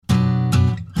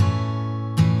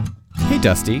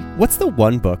Dusty, what's the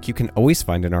one book you can always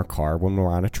find in our car when we're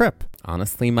on a trip?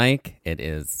 Honestly, Mike, it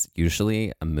is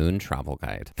usually a Moon travel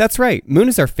guide. That's right. Moon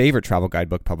is our favorite travel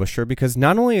guidebook publisher because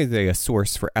not only are they a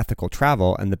source for ethical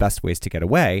travel and the best ways to get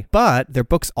away, but their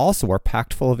books also are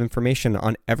packed full of information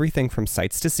on everything from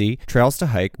sights to see, trails to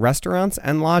hike, restaurants,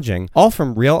 and lodging, all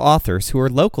from real authors who are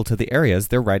local to the areas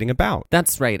they're writing about.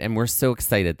 That's right, and we're so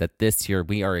excited that this year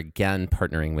we are again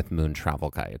partnering with Moon Travel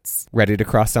Guides. Ready to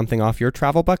cross something off your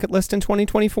travel bucket list in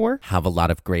 2024? Have a lot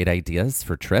of great ideas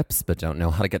for trips, but don't know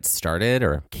how to get started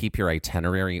or keep your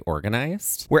itinerary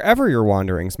organized? Wherever your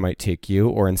wanderings might take you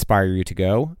or inspire you to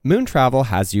go, Moon Travel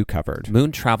has you covered.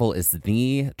 Moon Travel is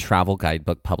the travel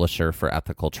guidebook publisher for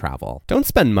ethical travel. Don't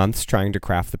spend months trying to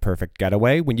craft the perfect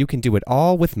getaway when you can do it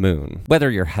all with Moon. Whether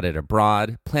you're headed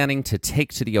abroad, planning to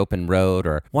take to the open road,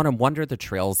 or want to wander the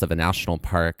trails of a national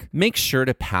park, make sure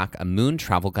to pack a Moon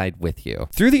travel guide with you.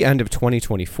 Through the end of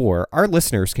 2024, our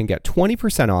listeners can get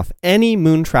 20% off any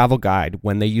Moon travel guide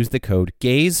when they use the code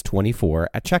GAZE24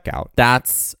 at checkout.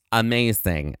 That's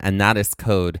amazing. And that is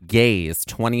code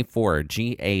GAZE24,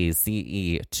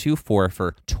 GAZE24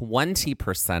 for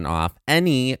 20% off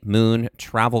any Moon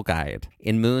travel guide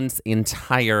in Moon's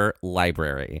entire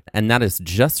library. And that is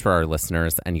just for our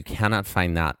listeners, and you cannot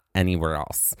find that anywhere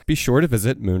else. Be sure to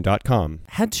visit moon.com.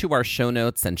 Head to our show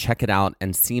notes and check it out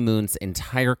and see Moon's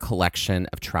entire collection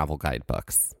of travel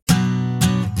guidebooks.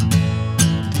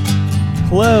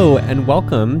 Hello and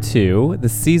welcome to the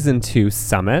Season 2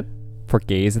 Summit for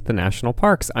Gaze at the National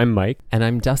Parks. I'm Mike. And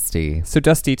I'm Dusty. So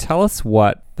Dusty, tell us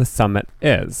what the summit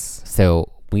is.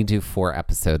 So we do 4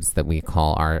 episodes that we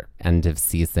call our end of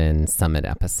season summit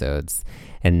episodes.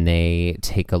 And they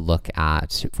take a look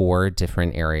at 4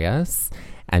 different areas.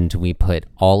 And we put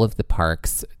all of the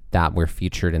parks that were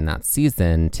featured in that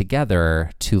season together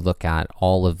to look at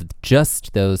all of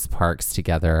just those parks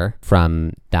together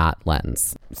from that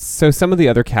lens. So some of the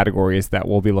other categories that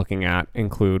we'll be looking at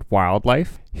include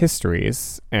wildlife,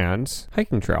 histories, and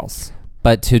hiking trails.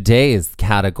 But today's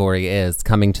category is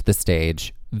coming to the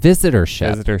stage,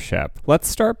 visitorship. Visitorship. Let's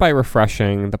start by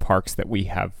refreshing the parks that we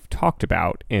have talked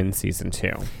about in Season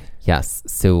 2. Yes.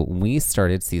 So we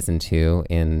started Season 2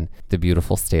 in the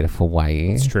beautiful state of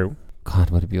Hawaii. It's true.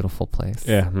 God, what a beautiful place.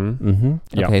 Yeah.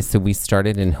 Yep. Okay, so we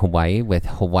started in Hawaii with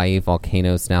Hawaii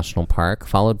Volcanoes National Park,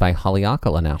 followed by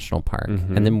Haleakala National Park.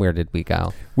 And then where did we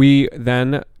go? We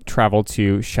then traveled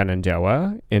to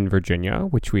Shenandoah in Virginia,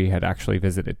 which we had actually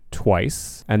visited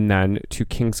twice, and then to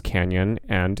Kings Canyon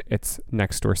and its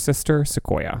next door sister,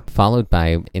 Sequoia. Followed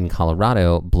by, in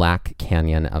Colorado, Black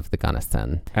Canyon of the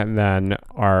Gunnison. And then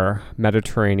our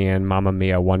Mediterranean Mamma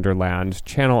Mia Wonderland,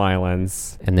 Channel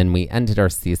Islands. And then we ended our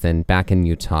season back in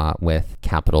Utah with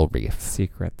Capitol Reef.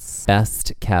 Secrets.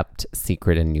 Best kept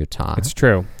secret in Utah. It's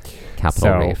true.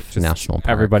 Capitol Reef National Park.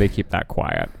 Everybody keep that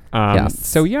quiet. Yes.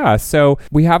 So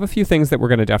we have a few things that we're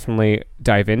going to definitely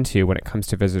dive into when it comes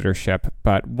to visitorship.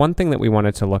 But one thing that we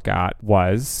wanted to look at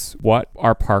was what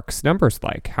are parks numbers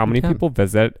like? How many people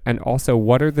visit? And also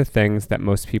what are the things that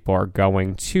most people are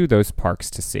going to those parks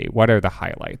to see? What are the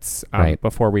highlights?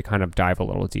 Before we kind of dive a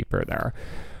little deeper there.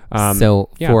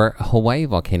 For Hawaii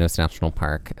Volcanoes National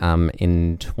Park,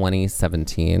 in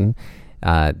 2017,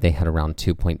 they had around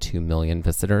 2.2 million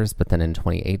visitors, but then in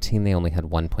 2018, they only had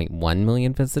 1.1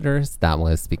 million visitors. That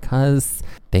was because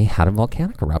they had a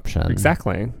volcanic eruption.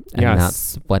 Exactly. And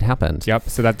that's what happened. Yep.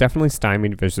 So that definitely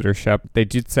stymied visitorship. They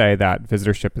did say that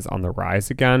visitorship is on the rise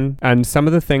again. And some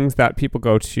of the things that people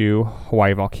go to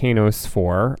Hawaii Volcanoes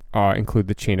for include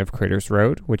the Chain of Craters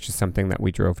Road, which is something that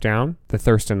we drove down. The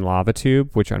Thurston Lava Tube,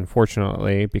 which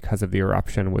unfortunately, because of the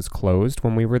eruption, was closed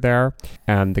when we were there.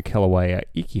 And the Kilauea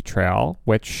Iki Trail,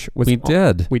 which was... We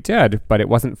did, but it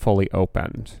wasn't fully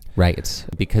opened. Right.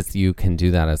 Because you can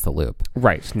do that as a loop.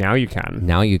 Right. Now you can.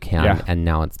 Now you can, and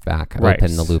now it's back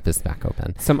open. The loop is back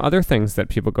open. Some other things that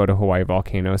people go to Hawaii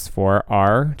Volcanoes for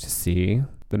are to see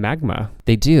the magma.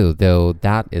 They do, though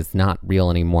that is not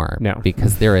real anymore. No.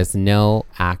 Because there is no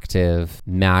active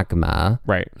magma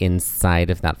inside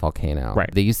of that volcano.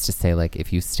 Right. They used to say, like,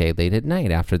 if you stay late at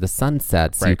night after the sun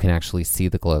sets, you can actually see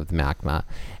the glow of the magma.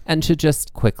 And to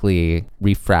just quickly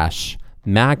refresh,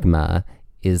 magma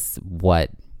is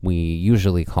what we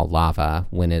usually call lava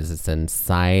when it is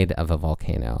inside of a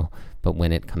volcano. But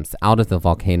when it comes out of the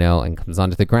volcano and comes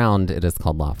onto the ground, it is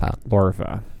called lava.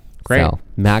 Larva. Great. So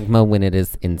magma when it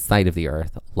is inside of the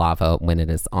earth, lava when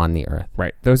it is on the earth.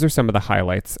 Right. Those are some of the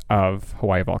highlights of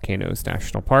Hawaii Volcanoes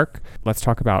National Park. Let's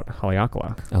talk about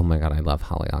Haleakala. Oh my God, I love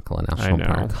Haleakala National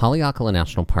Park. Haleakala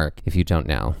National Park, if you don't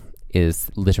know, is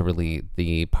literally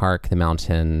the park, the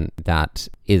mountain that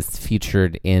is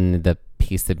featured in the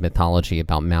piece of mythology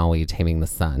about Maui taming the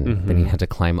sun. Then he had to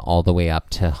climb all the way up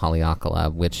to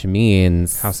Haleakala, which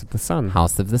means House of the Sun.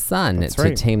 House of the Sun, That's to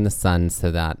right. tame the sun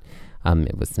so that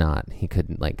it was not, he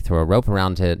could like throw a rope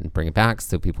around it and bring it back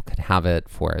so people could have it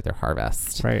for their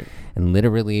harvest. Right. And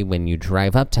literally when you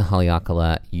drive up to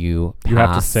Haleakala, you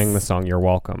have to sing the song You're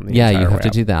Welcome. Yeah, you entire have way to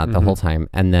up. do that the whole time.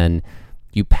 And then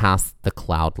you pass the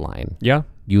cloud line. Yeah.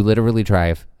 You literally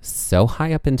drive so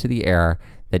high up into the air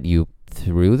that you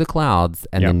through the clouds,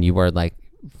 and then you are like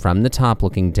from the top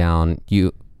looking down.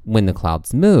 When the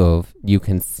clouds move, you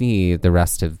can see the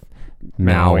rest of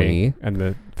Maui. and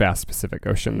the vast Pacific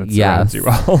Ocean that surrounds you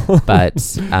all. But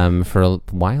for a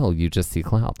while, you just see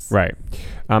clouds. Right.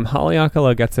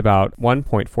 Haleakala gets about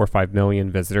 1.45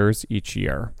 million visitors each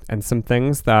year. And some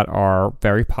things that are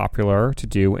very popular to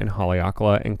do in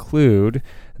Haleakala include,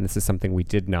 and this is something we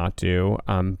did not do,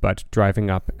 but driving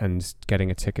up and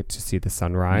getting a ticket to see the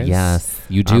sunrise. Yes,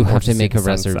 you do or have to see make the a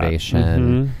sunset.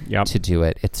 reservation Yep. to do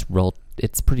it.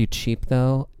 It's pretty cheap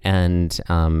though, and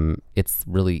it's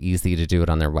really easy to do it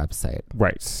on their website.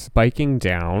 Right. Biking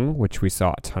down, which we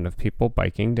saw a ton of people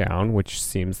biking down, which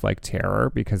seems like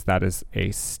terror because that is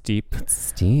a steep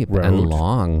Steep road. and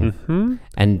long, Mm-hmm.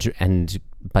 and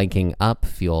biking up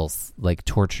feels like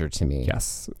torture to me.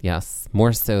 Yes.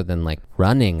 More so than like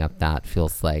running up that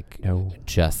feels like No.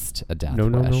 just a death No.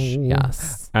 wish.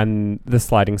 Yes. And the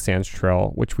Sliding Sands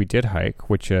Trail, which we did hike,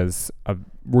 which is a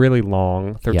really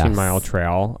long 13-mile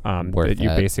trail Worth that you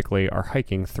it. basically are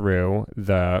hiking through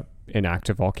the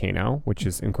inactive volcano, which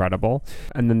is incredible.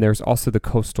 And then there's also the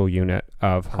coastal unit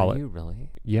of Are you really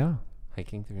Yeah,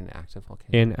 hiking through an active volcano?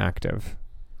 inactive.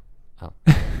 Oh,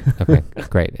 okay,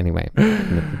 great. Anyway,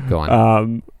 go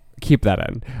on. Keep that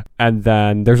in. And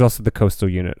then there's also the coastal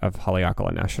unit of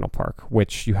Haleakala National Park,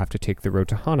 which you have to take the road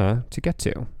to Hana to get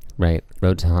to. Right.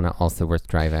 Road to Hana also worth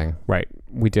driving. Right.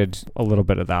 We did a little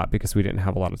bit of that because we didn't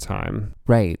have a lot of time.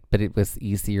 Right. But it was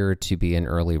easier to be an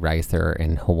early riser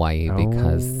in Hawaii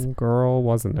because, girl,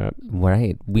 wasn't it?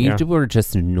 right, we Yeah. were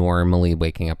just normally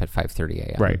waking up at 5:30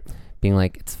 a.m. Right. Being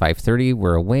like, it's 5:30,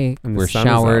 we're awake, And the we're sun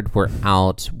is showered, up. we're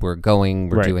out, we're going,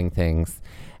 we're Right. doing things.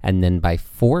 And then by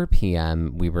 4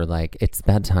 p.m., we were like, it's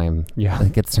bedtime. Yeah.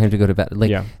 Like, it's time to go to bed.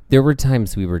 Like, Yeah. there were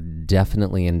times we were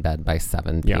definitely in bed by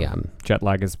 7 Yeah. p.m. Jet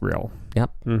lag is real. Yep.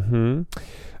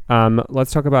 Mm-hmm.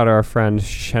 Let's talk about our friend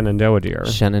Shenandoah Deer.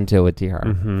 Shenandoah Deer.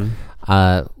 Mm-hmm.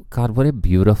 God, what a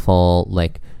beautiful,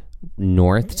 like,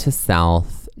 north to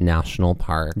south national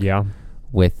park Yeah.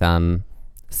 with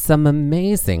some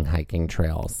amazing hiking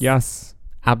trails. Yes.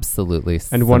 Absolutely.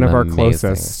 And one of our amazing.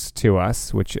 closest to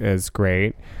us, which is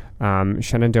great.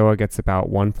 Shenandoah gets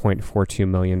about 1.42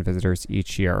 million visitors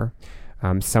each year.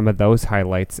 Some of those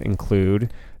highlights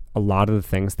include a lot of the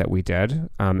things that we did,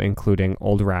 including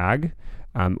Old Rag,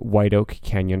 White Oak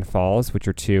Canyon Falls, which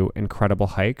are two incredible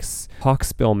hikes,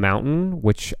 Hawksbill Mountain,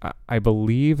 which I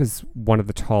believe is one of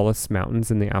the tallest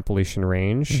mountains in the Appalachian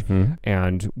Range, Mhm.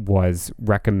 and was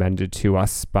recommended to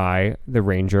us by the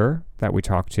ranger that we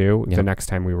talked to Yeah. the next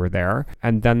time we were there.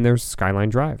 And then there's Skyline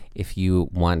Drive. If you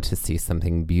want to see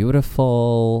something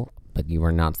beautiful, but you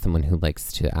are not someone who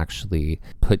likes to actually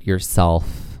put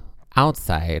yourself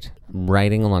outside,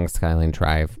 riding along Skyline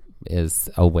Drive is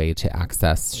a way to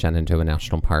access Shenandoah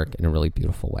National Park in a really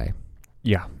beautiful way.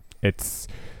 Yeah, it's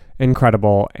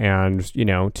incredible. And, you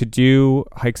know, to do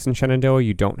hikes in Shenandoah,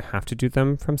 you don't have to do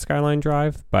them from Skyline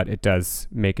Drive, but it does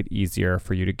make it easier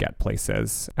for you to get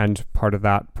places. And part of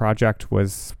that project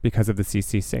was because of the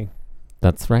CCC.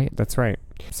 That's right. That's right.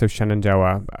 So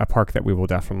Shenandoah, a park that we will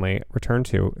definitely return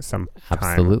to sometime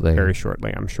Absolutely. very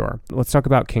shortly, I'm sure. Let's talk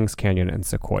about Kings Canyon and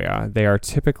Sequoia. They are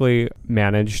typically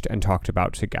managed and talked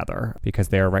about together because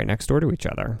they are right next door to each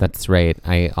other. That's right.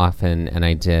 I often, and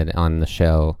I did on the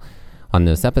show, on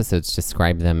those episodes,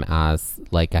 describe them as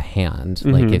like a hand.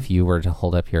 Like Mhm. if you were to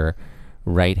hold up your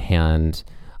right hand,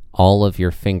 all of your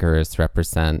fingers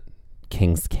represent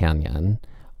Kings Canyon.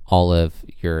 All of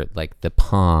your, like the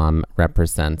palm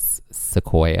represents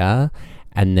Sequoia,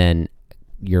 and then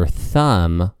your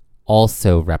thumb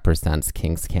also represents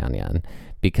Kings Canyon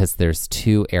because there's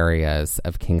two areas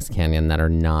of Kings Canyon that are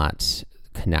not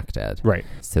connected. Right.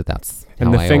 So that's And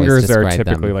how the I always fingers are describe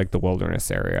typically them. like the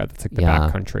wilderness area. That's like the Yeah.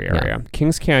 backcountry Yeah. area.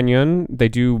 Kings Canyon, they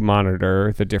do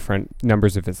monitor the different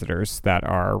numbers of visitors that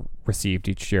are received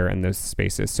each year in those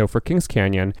spaces. So for Kings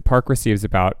Canyon, the park receives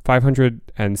about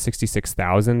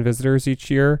 566,000 visitors each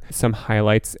year. Some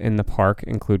highlights in the park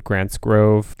include Grants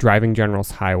Grove, Driving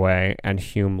Generals Highway, and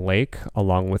Hume Lake,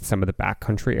 along with some of the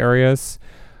backcountry areas.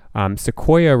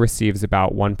 Sequoia receives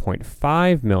about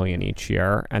 1.5 million each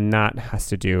year, and that has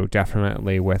to do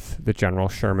definitely with the General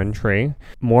Sherman tree.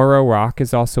 Morro Rock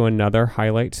is also another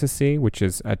highlight to see, which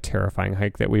is a terrifying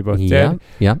hike that we both did.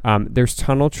 Yeah. There's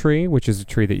Tunnel Tree, which is a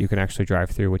tree that you can actually drive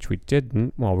through, which we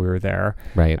didn't while we were there.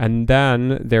 Right. And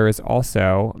then there is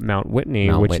also Mount Whitney,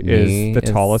 which is the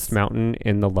tallest mountain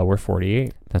in the lower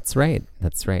 48. That's right.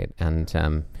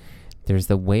 And there's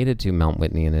a way to do Mount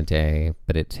Whitney in a day,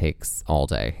 but it takes all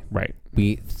day. Right.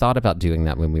 We thought about doing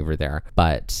that when we were there,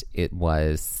 but there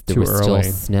was Too early. still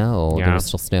snow. Yeah. There was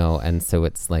still snow. And so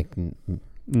it's like,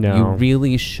 No. you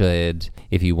really should,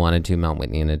 if you want to do Mount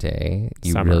Whitney in a day,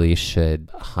 you Summer. really should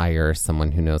hire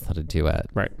someone who knows how to do it.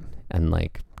 Right. And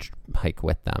like hike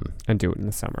with them. And do it in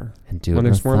the summer. And do When it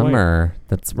in the there's more light. summer.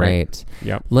 That's Right. right.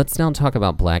 Yep. Let's now talk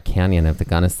about Black Canyon of the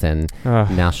Gunnison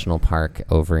National Park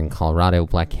over in Colorado.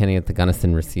 Black Canyon of the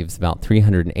Gunnison receives about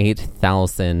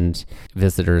 308,000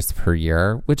 visitors per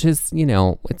year, which is,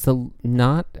 it's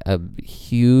not a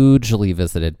hugely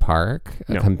visited park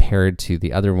No. compared to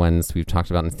the other ones we've talked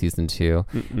about in season 2.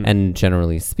 And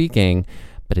generally speaking,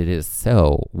 but it is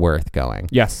so worth going.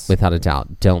 Yes. Without a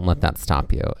doubt. Don't let that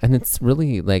stop you. And it's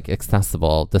really like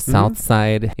accessible. The south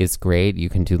side is great. You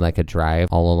can do like a drive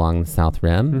all along the South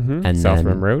Rim. And South then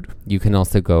Rim Road. you can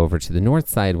also go over to the north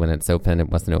side when it's open. It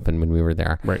wasn't open when we were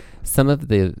there. Right. Some of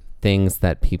the things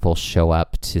that people show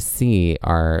up to see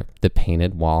are the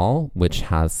Painted Wall, which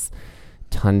has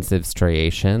tons of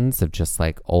striations of just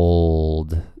like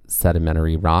old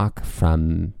sedimentary rock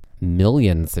from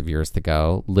millions of years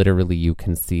ago. Literally, you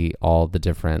can see all the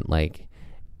different like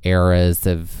eras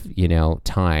of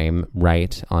time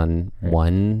right on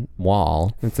one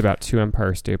wall. It's about 2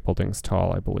 Empire State Buildings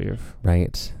tall, I believe.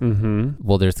 Right. Mm-hmm.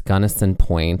 Well, there's Gunnison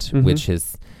Point, which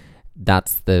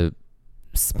that's the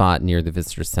spot near the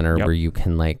visitor center where you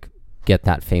can like get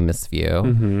that famous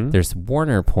view. There's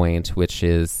Warner Point, which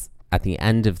is at the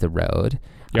end of the road.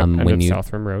 End when of you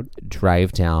South Rim Road.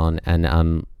 drive down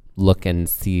and look and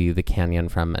see the canyon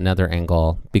from another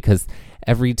angle, because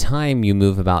every time you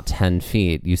move about 10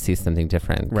 feet, you see something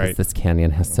different, because Right. this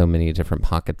canyon has so many different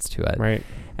pockets to it. Right.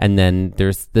 And then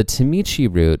there's the Tamichi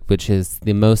route, which is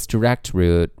the most direct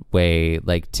route way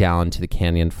like down to the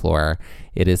canyon floor.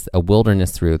 It is a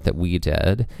wilderness route that we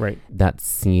did. Right. That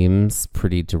seems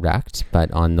pretty direct, but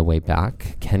on the way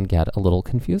back can get a little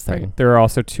confusing. Right. There are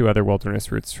also 2 other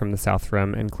wilderness routes from the South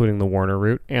Rim, including the Warner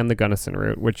route and the Gunnison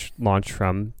route, which launch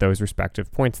from those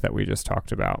respective points that we just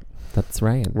talked about. That's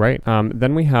right. Right.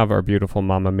 Then we have our beautiful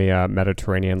Mamma Mia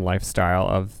Mediterranean lifestyle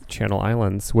of Channel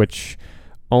Islands, which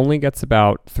only gets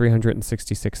about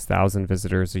 366,000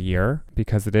 visitors a year,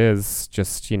 because it is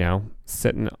just,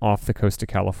 sitting off the coast of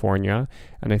California.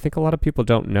 And I think a lot of people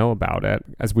don't know about it,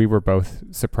 as we were both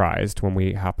surprised when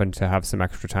we happened to have some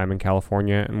extra time in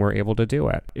California and were able to do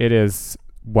it. It is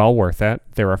well worth it.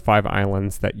 There are 5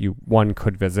 islands that one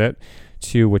could visit,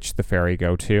 2 which the ferry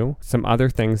go to. Some other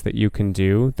things that you can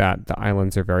do that the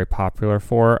islands are very popular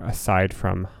for, aside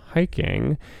from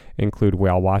hiking, include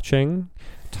whale watching,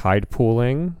 tide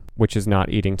pooling, which is not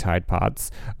eating Tide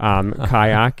Pods,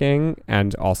 kayaking,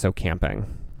 and also camping.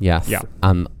 Yes. Yeah.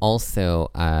 Also,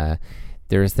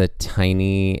 there's a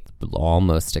tiny,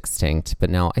 almost extinct, but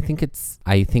now I think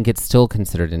it's still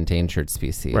considered endangered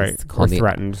species. Right. It's Or called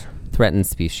threatened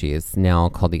species, now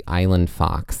called the island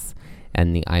fox.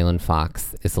 And the island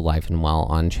fox is alive and well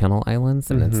on Channel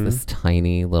Islands, and it's this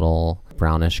tiny little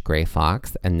brownish gray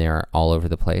fox, and they're all over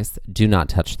the place. Do not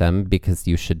touch them, because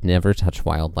you should never touch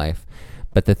wildlife.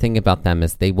 But the thing about them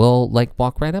is they will like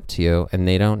walk right up to you, and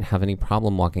they don't have any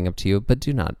problem walking up to you, but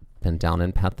do not bend down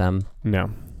and pet them.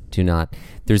 No. Do not.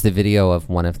 There's a video of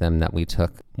one of them that we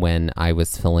took when I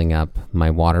was filling up my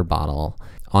water bottle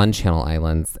on Channel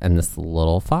Islands, and this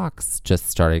little fox just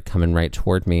started coming right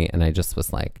toward me, and I just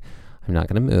was like, I'm not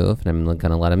going to move, and I'm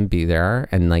going to let him be there.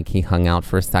 And like he hung out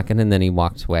for a second, and then he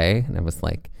walked away, and I was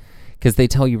like, because they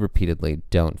tell you repeatedly,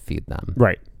 don't feed them.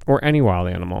 Right. Or any wild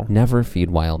animal. Never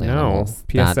feed wild animals.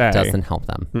 PSA. That doesn't help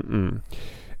them.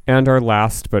 And our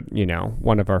last, but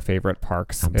one of our favorite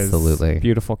parks Absolutely. is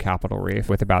beautiful Capitol Reef,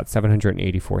 with about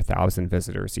 784,000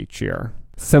 visitors each year.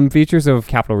 Some features of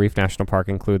Capitol Reef National Park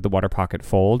include the Water Pocket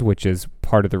Fold, which is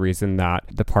part of the reason that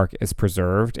the park is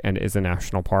preserved and is a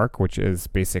national park, which is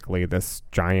basically this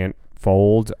giant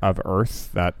fold of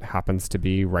earth that happens to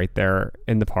be right there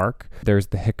in the park. There's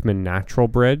the Hickman Natural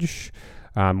Bridge,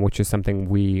 which is something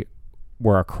we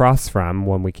were across from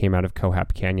when we came out of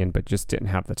Cohab Canyon, but just didn't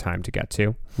have the time to get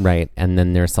to. Right. And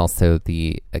then there's also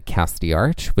the Cassidy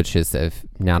Arch, which is a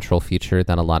natural feature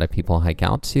that a lot of people hike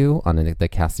out to on the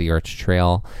Cassidy Arch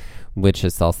Trail, which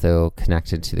is also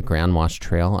connected to the Grand Wash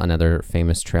Trail, another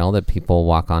famous trail that people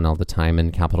walk on all the time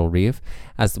in Capitol Reef,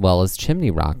 as well as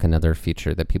Chimney Rock, another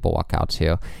feature that people walk out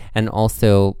to. And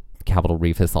also, Capitol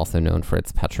Reef is also known for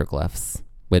its petroglyphs,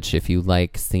 which if you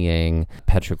like seeing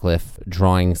petroglyph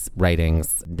drawings,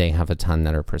 writings, they have a ton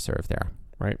that are preserved there.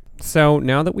 Right. So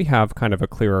now that we have kind of a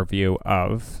clearer view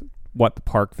of what the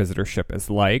park visitorship is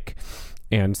like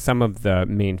and some of the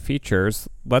main features,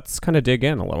 let's kind of dig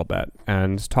in a little bit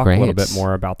and talk a little bit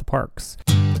more about the parks.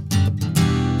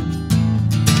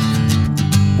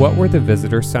 What were the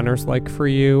visitor centers like for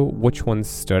you? Which ones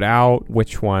stood out?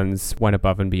 Which ones went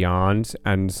above and beyond?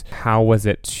 And how was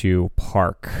it to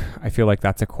park? I feel like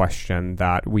that's a question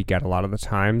that we get a lot of the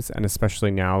times, and especially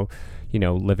now,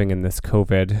 living in this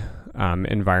COVID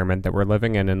environment that we're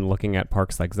living in and looking at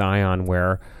parks like Zion,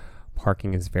 where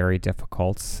parking is very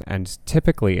difficult and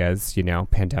typically is,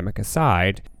 pandemic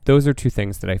aside, those are two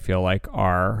things that I feel like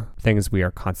are things we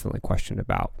are constantly questioned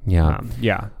about.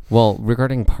 Yeah. Well,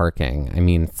 regarding parking, I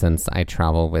mean, since I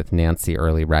travel with Nancy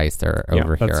Early Ricer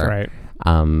over here. That's right.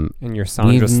 And your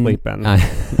Sandra's sleeping.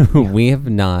 We have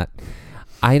not,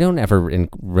 I don't ever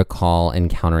recall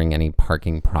encountering any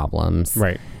parking problems.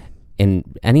 Right. In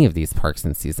any of these parks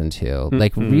in season 2,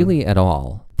 like really at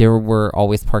all. There were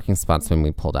always parking spots when we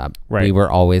pulled up. Right. We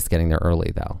were always getting there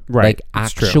early though. Right. Like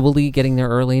actually getting there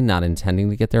early, not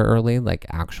intending to get there early, like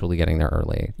actually getting there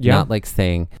early. Yeah. Not like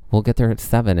saying we'll get there at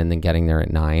 7 and then getting there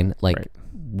at 9. Like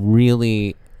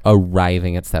really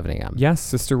arriving at 7 a.m. Yes,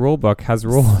 Sister Rulebook has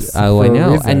rules. Oh, I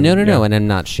know. And no. Yeah. And I'm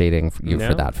not shading you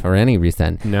for that for any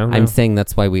reason. No. I'm saying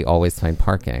that's why we always find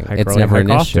parking. Hike It's early, never hike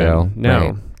an often. issue. No.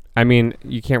 Right. I mean,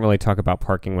 you can't really talk about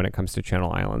parking when it comes to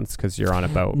Channel Islands because you're on a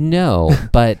boat. No,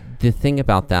 but the thing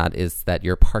about that is that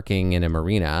you're parking in a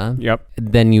marina. Yep.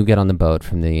 Then you get on the boat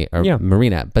from the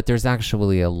marina. But there's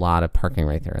actually a lot of parking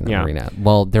right there in the marina.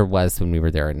 Well, there was when we were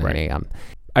there at 9 a.m.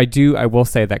 I will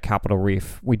say that Capitol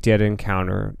Reef, we did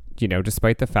encounter,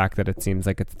 despite the fact that it seems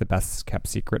like it's the best kept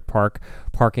secret park,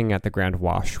 parking at the Grand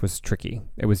Wash was tricky.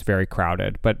 It was very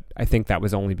crowded, but I think that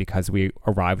was only because we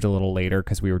arrived a little later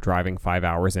because we were driving 5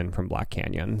 hours in from Black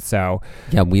Canyon. So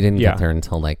yeah, we didn't get there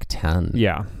until like 10.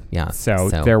 Yeah. So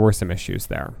there were some issues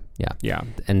there. Yeah.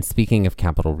 And speaking of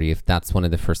Capitol Reef, that's one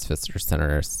of the first visitor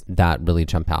centers that really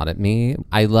jump out at me.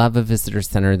 I love a visitor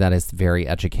center that is very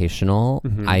educational.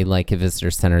 I like a visitor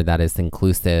center that is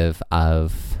inclusive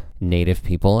of Native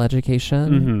people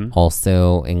education,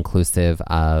 also inclusive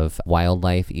of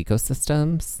wildlife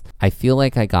ecosystems. I feel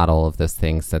like I got all of those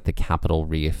things at the Capitol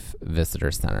Reef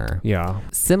Visitor Center. Yeah.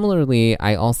 Similarly,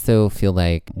 I also feel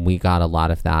like we got a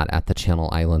lot of that at the Channel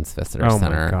Islands Visitor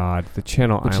Center. Oh my God, the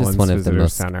Channel which Islands is one of Visitor the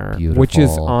most Center, beautiful, which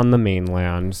is on the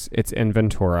mainland. It's in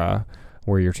Ventura,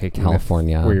 where you're taking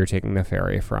California, where you're taking the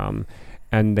ferry from,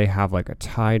 and they have like a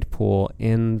tide pool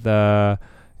in the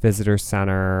visitor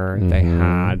center. They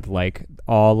had like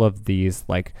all of these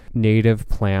like native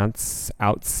plants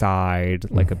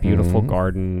outside, like a beautiful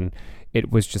garden.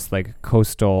 It was just like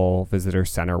coastal visitor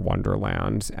center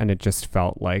wonderland, and it just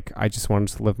felt like I just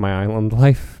wanted to live my island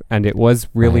life. And it was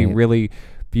really really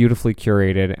beautifully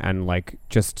curated and like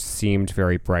just seemed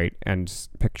very bright and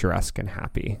picturesque and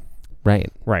happy.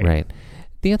 Right.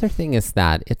 The other thing is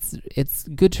that it's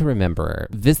good to remember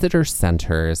visitor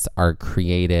centers are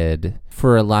created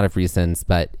for a lot of reasons,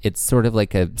 but it's sort of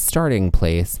like a starting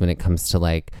place when it comes to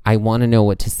like, I want to know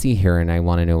what to see here and I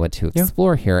want to know what to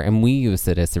explore here. And we use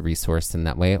it as a resource in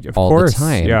that way all the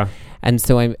time. Yeah. And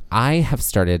so I have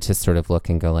started to sort of look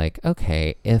and go like,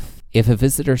 okay, if a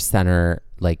visitor center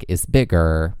like is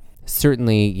bigger,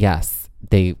 certainly, yes,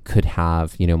 they could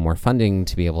have, more funding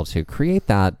to be able to create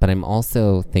that. But I'm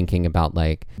also thinking about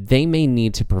like, they may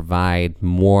need to provide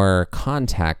more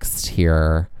context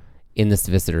here in this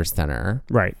visitor center.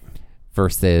 Right.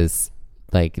 Versus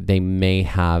like they may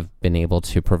have been able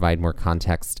to provide more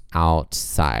context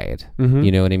outside.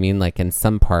 You know what I mean? Like in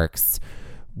some parks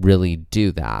really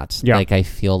do that. Yeah. Like I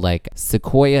feel like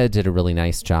Sequoia did a really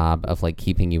nice job of like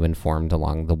keeping you informed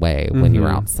along the way when you were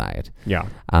outside. Yeah.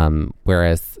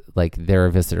 Whereas like their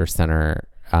visitor center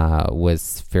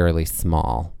was fairly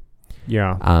small.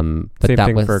 Yeah. But Same that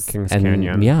thing was for Kings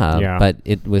Canyon. Yeah. But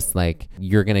it was like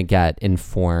you're gonna get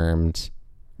informed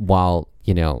while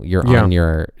you're on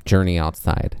your journey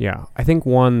outside. Yeah. I think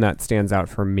one that stands out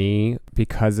for me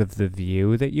because of the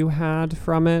view that you had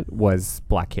from it was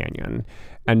Black Canyon.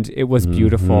 And it was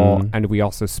beautiful. And we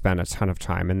also spent a ton of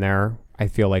time in there. I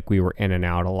feel like we were in and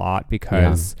out a lot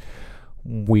because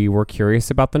we were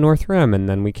curious about the North Rim, and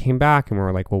then we came back and we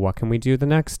were like, well, what can we do the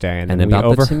next day? And then we about the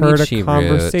overheard a Tamichi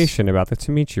conversation about the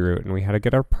Tamichi route, and we had to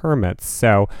get our permits.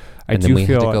 So I and do then we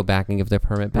feel had to go back and give the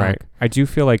permit back. right. I do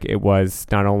feel like it was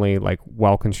not only like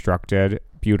well constructed,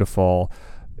 beautiful,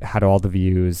 had all the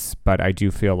views, but I do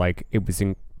feel like it was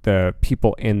the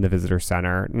people in the visitor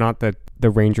center, not that the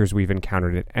rangers we've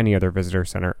encountered at any other visitor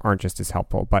center aren't just as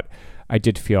helpful, but I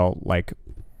did feel like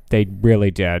they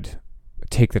really did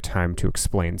take the time to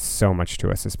explain so much to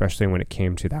us, especially when it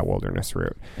came to that wilderness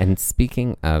route. And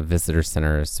speaking of visitor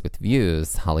centers with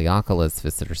views, Haleakala's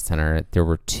visitor center, there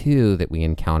were two that we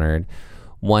encountered.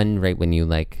 One right when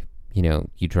you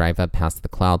you drive up past the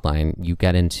cloud line, you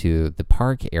get into the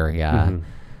park area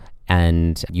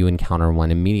and you encounter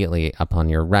one immediately up on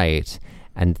your right.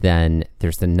 And then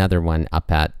there's another one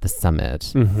up at the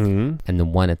summit. And the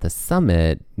one at the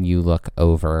summit, you look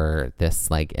over this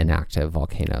like inactive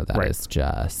volcano that is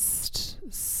just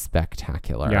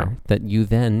spectacular that you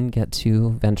then get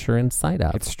to venture inside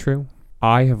of. It's true.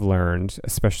 I have learned,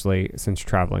 especially since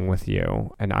traveling with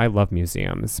you, and I love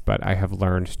museums, but I have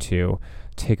learned to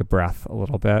take a breath a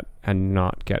little bit and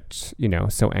not get,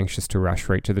 so anxious to rush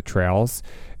right to the trails.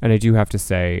 And I do have to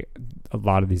say, a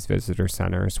lot of these visitor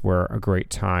centers were a great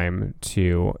time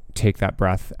to take that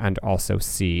breath and also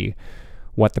see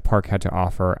what the park had to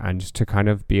offer and to kind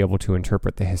of be able to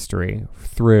interpret the history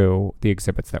through the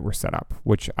exhibits that were set up,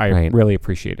 which I really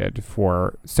appreciated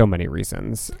for so many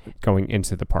reasons going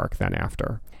into the park then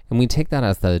after. And we take that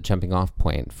as the jumping off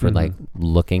point for like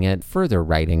looking at further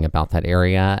writing about that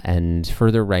area and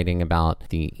further writing about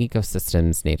the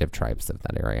ecosystems, native tribes of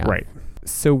that area. Right.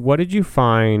 So what did you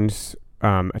find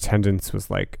attendance was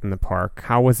like in the park?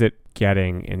 How was it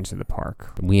getting into the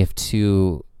park? We have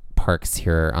two parks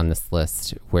here on this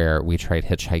list where we tried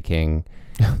hitchhiking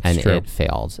and it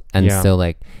failed. And so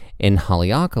like in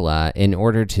Haleakala, in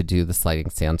order to do the Sliding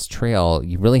Sands Trail,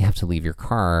 you really have to leave your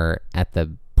car at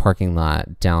the parking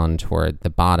lot down toward the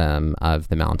bottom of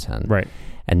the mountain. Right.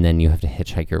 And then you have to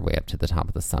hitchhike your way up to the top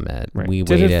of the summit. Right. We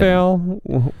Did waited. it fail?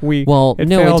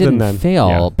 It didn't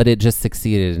fail, but it just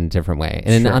succeeded in a different way,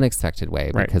 in an unexpected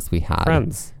way, because we had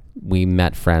friends. We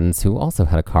met friends who also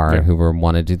had a car who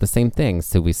wanted to do the same thing.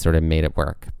 So we sort of made it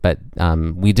work, but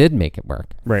we did make it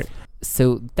work. Right.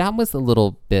 So that was a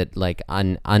little bit like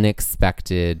an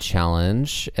unexpected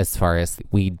challenge as far as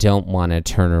we don't want to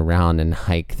turn around and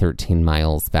hike 13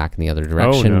 miles back in the other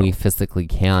direction. We physically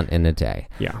can't in a day.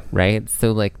 Yeah. Right?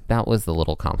 So like that was a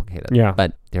little complicated. Yeah.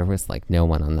 But there was like no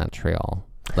one on that trail.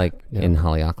 Like in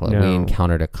Haleakala, we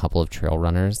encountered a couple of trail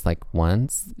runners like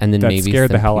once, and then that maybe scared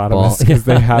the hell out of us because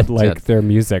they had like their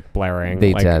music blaring,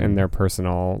 they like did. in their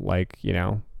personal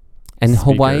And speakers.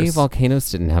 Hawaii Volcanoes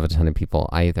didn't have a ton of people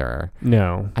either.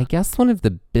 No. I guess one of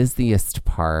the busiest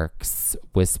parks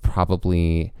was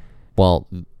probably,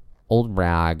 Old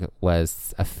Rag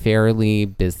was a fairly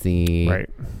busy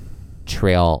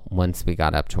trail once we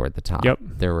got up toward the top. Yep.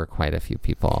 There were quite a few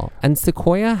people. And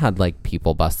Sequoia had like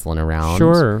people bustling around.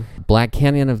 Sure. Black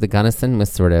Canyon of the Gunnison was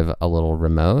sort of a little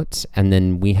remote. And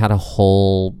then we had a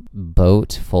whole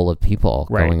boat full of people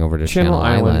going over to Channel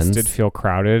Islands. Did feel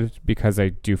crowded because I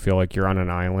do feel like you're on an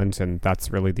island and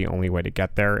that's really the only way to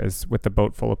get there is with the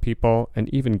boat full of people. And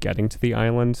even getting to the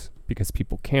island, because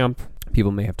people camp,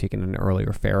 people may have taken an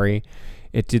earlier ferry.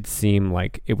 It did seem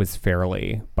like it was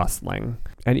fairly bustling.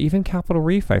 And even Capitol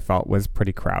Reef, I felt, was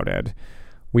pretty crowded.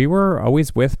 We were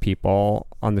always with people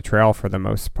on the trail for the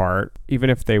most part. Even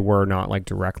if they were not like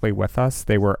directly with us,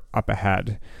 they were up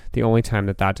ahead. The only time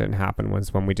that didn't happen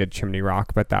was when we did Chimney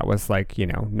Rock, but that was like,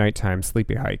 nighttime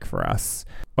sleepy hike for us.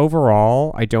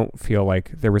 Overall, I don't feel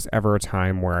like there was ever a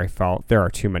time where I felt there are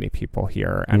too many people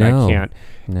here and I can't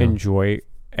enjoy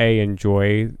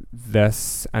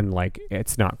this and like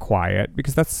it's not quiet,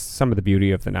 because that's some of the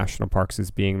beauty of the national parks is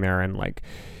being there and like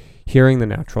hearing the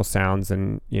natural sounds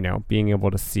and being able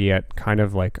to see it kind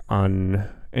of like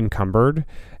unencumbered.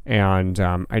 And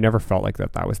I never felt like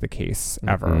that was the case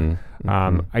ever.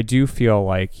 I do feel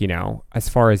like, as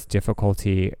far as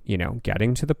difficulty,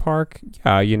 getting to the park,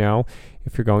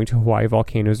 if you're going to Hawaii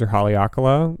Volcanoes or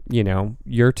Haleakala,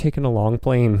 you're taking a long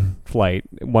plane flight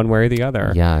one way or the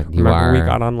other. Yeah, you Remember we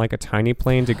got on like a tiny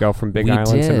plane to go from Big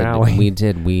Island to Maui. We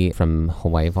did. From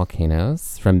Hawaii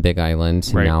Volcanoes, from Big Island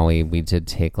to Maui, we did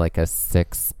take like a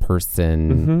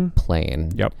 6-person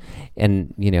plane. Yep.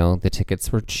 And, the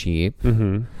tickets were cheap.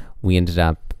 We ended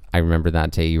up, I remember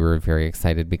that day you were very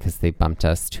excited because they bumped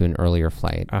us to an earlier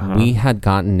flight. We had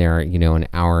gotten there, an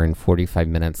hour and 45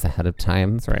 minutes ahead of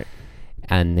time. That's right.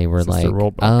 And they were Sister like,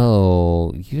 Rulebook.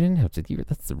 oh, you didn't have to.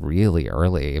 That's really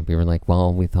early. We were like,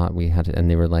 well, we thought we had to. And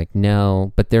they were like,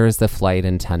 no, but there is a flight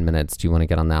in 10 minutes. Do you want to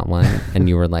get on that one? And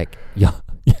you were like, yeah.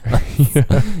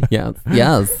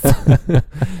 Yes.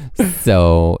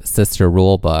 So Sister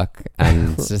Rulebook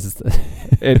and just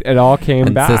it all came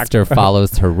and back. Sister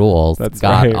follows her rules. That's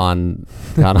got right. on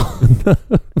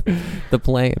the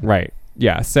plane. Right.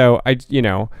 Yeah. So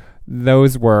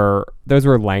those were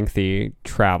lengthy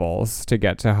travels to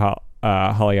get to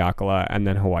Haleakala and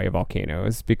then Hawaii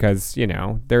volcanoes because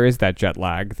there is that jet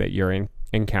lag that you're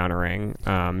encountering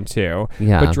too.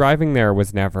 Yeah. But driving there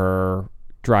was never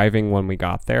driving when we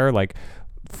got there. Like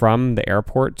from the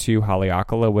airport to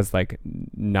Haleakala was like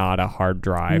not a hard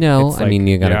drive. No, It's I mean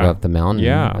you got to yeah. go up the mountain.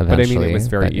 Yeah, but I mean it was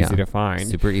very eventually, easy to find.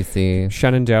 Super easy.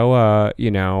 Shenandoah,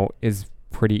 is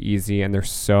pretty easy, and there's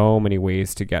so many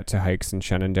ways to get to hikes in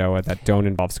Shenandoah that don't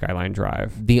involve Skyline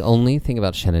Drive. The only thing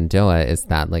about Shenandoah is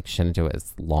that like Shenandoah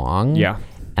is long. Yeah.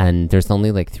 And there's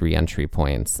only like 3 entry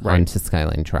points Right. onto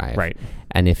Skyline Drive. Right.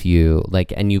 And if you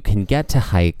and you can get to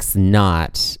hikes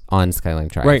not on Skyline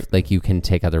Drive. Right. Like you can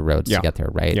take other roads Yeah. to get there,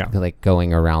 right? Yeah. Like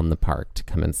going around the park to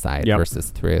come inside Yep. versus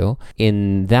through.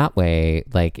 In that way,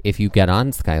 like if you get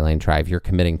on Skyline Drive, you're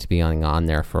committing to being on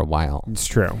there for a while. It's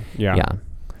true. Yeah. Yeah.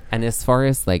 And as far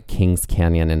as like Kings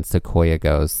Canyon and Sequoia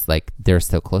goes, like they're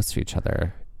so close to each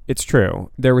other. It's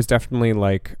true. There was definitely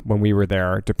like when we were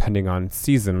there, depending on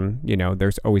season,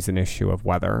 there's always an issue of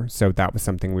weather. So that was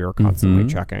something we were constantly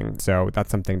checking. So that's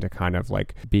something to kind of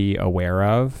like be aware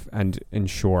of and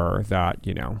ensure that,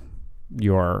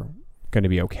 you're going to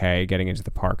be okay getting into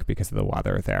the park because of the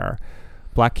weather there.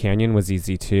 Black Canyon was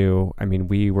easy too. I mean,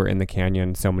 we were in the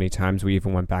canyon so many times. We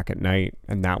even went back at night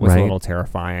and that was Right. a little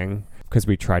terrifying because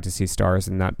we tried to see stars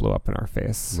and that blew up in our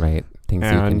face. Right. Things you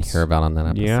can And- hear about on that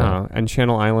episode. Yeah, and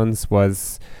Channel Islands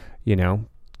was,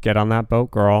 get on that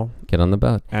boat, girl, Get on the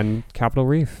boat. and Capitol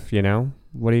Reef.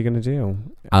 What are you gonna do?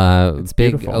 It's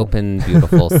Big, beautiful. open,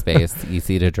 beautiful space,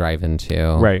 easy to drive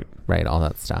into. Right, Right. All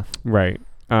that stuff. right.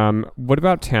 What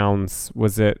about towns?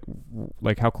 Was it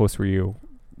like how close were you?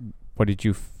 What did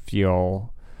you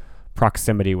feel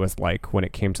proximity was like when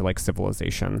it came to like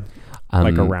civilization,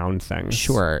 like around things?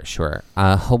 Sure.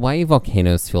 Hawaii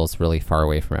volcanoes feels really far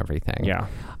away from everything. Yeah,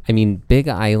 I mean, Big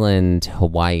Island,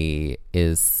 Hawaii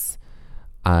is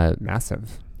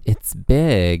massive. it's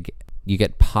big. You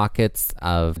get pockets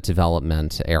of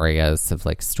development areas of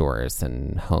like stores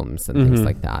and homes and things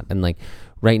like that. And like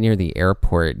right near the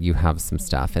airport, you have some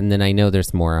stuff. And then I know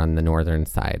there's more on the northern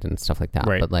side and stuff like that.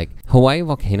 Right. But like Hawaii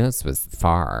volcanoes was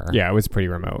far. Yeah, it was pretty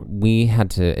remote.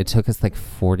 It took us like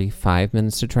 45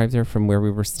 minutes to drive there from where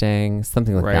we were staying,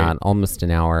 something like Right. that, almost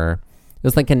an hour. It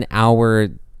was like an hour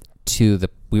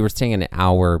we were staying an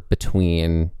hour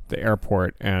between The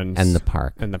airport and the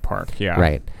park. And the park, yeah.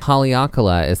 Right.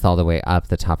 Haleakala is all the way up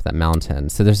the top of that mountain.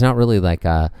 So there's not really like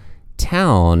a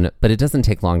town, but it doesn't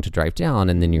take long to drive down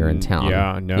and then you're in town.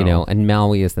 Yeah, no. And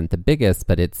Maui isn't the biggest,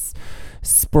 but it's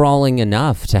sprawling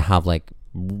enough to have like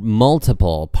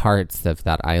multiple parts of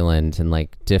that island and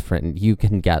like you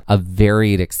can get a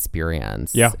varied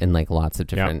experience in like lots of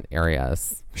different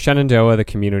areas. Shenandoah, the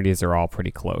communities are all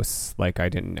pretty close. Like I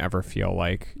didn't ever feel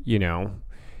like,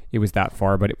 it was that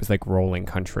far, but it was like rolling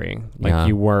country. Like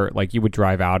you would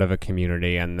drive out of a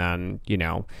community and then,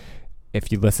 if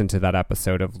you listen to that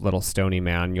episode of Little Stony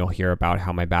Man, you'll hear about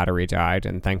how my battery died.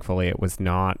 And thankfully it was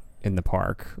not in the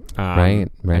park. Right.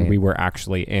 And we were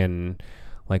actually in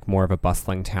like more of a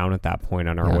bustling town at that point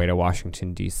on our way to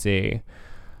Washington, D.C.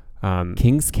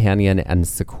 Kings Canyon and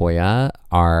Sequoia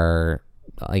are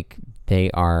like, they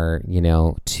are,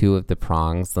 two of the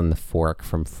prongs on the fork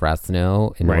from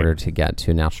Fresno in order to get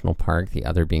to a national park, the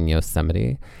other being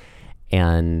Yosemite.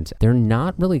 And they're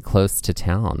not really close to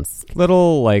towns.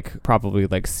 Little like probably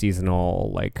like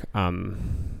seasonal like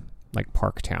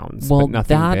park towns. Well, but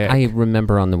nothing that big. I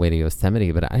remember on the way to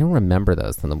Yosemite, but I don't remember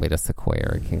those on the way to Sequoia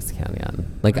or Kings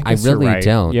Canyon. Like I guess you're really right.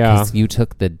 don't. Yeah. Because you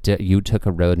took you took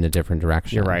a road in a different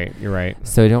direction. You're right.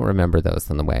 So I don't remember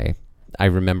those on the way. I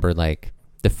remember like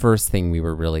the first thing we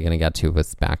were really going to get to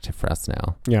was back to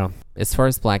Fresno. Yeah. As far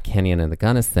as Black Canyon and the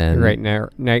Gunnison, Right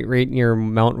near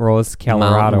Mount Rose,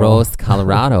 Colorado. Mount Rose,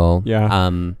 Colorado.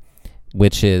 Yeah.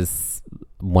 Which is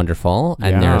wonderful.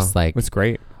 And there's like, it's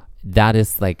great. that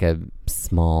is like it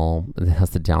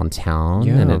has a downtown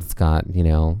and it's got,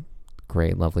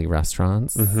 great, lovely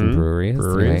restaurants and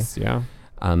breweries. Yeah.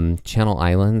 Channel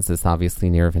Islands is obviously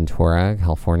near Ventura,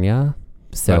 California.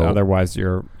 So but otherwise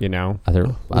you're,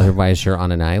 otherwise you're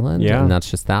on an island. Yeah. And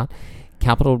that's just that.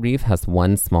 Capitol Reef has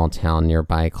one small town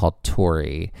nearby called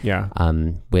Torrey. Yeah.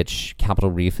 Which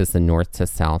Capitol Reef is the north to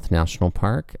south national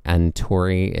park, and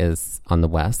Torrey is on the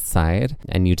west side.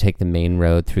 And you take the main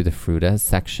road through the Fruta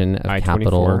section of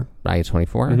Capitol,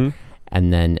 I-24,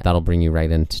 and then that'll bring you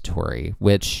right into Torrey,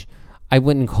 which I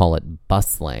wouldn't call it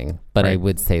bustling, but I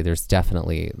would say there's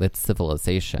definitely, it's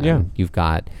civilization. Yeah. You've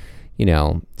got, you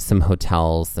know, some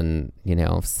hotels and, you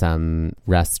know, some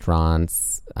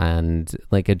restaurants and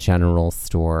like a general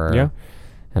store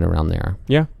and around there.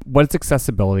 Yeah. What's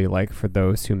accessibility like for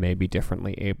those who may be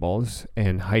differently abled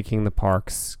in hiking the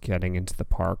parks, getting into the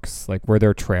parks? Like, were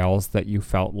there trails that you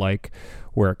felt like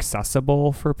were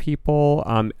accessible for people?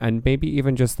 And maybe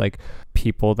even just like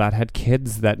people that had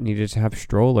kids that needed to have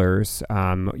strollers,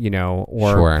 you know,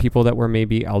 or people that were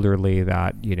maybe elderly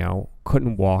that, you know,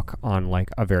 couldn't walk on like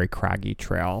a very craggy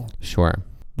trail. Sure.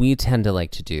 We tend to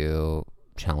like to do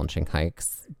challenging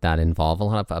hikes that involve a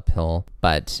lot of uphill,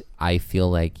 but I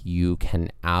feel like you can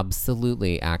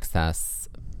absolutely access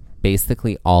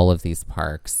basically all of these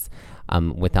parks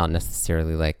without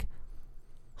necessarily like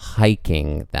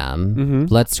hiking them.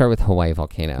 Let's start with Hawaii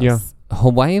volcanoes. Yeah.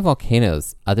 Hawaii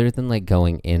volcanoes, other than like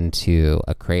going into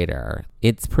a crater,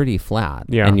 it's pretty flat.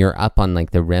 Yeah. And you're up on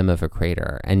like the rim of a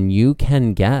crater, and you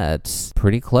can get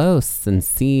pretty close and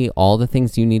see all the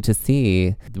things you need to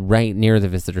see right near the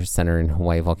visitor center in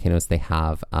Hawaii volcanoes. They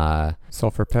have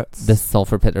sulfur pits, the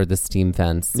sulfur pit or the steam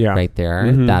vents right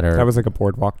there that was like a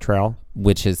boardwalk trail,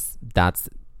 which is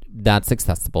that's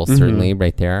accessible, certainly,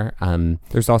 right there.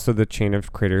 There's also the Chain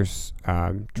of Craters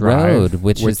Drive, road,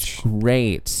 which is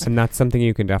great. And that's something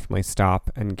you can definitely stop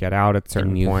and get out at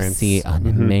certain points. You see an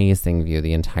amazing view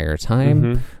the entire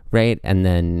time, right? And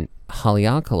then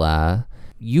Haleakala,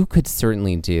 you could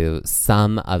certainly do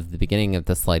some of the beginning of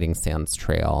the Sliding Sands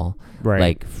Trail,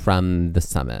 like from the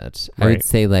summit. I would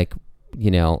say, like,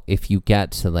 you know, if you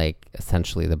get to like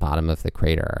essentially the bottom of the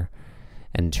crater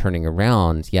and turning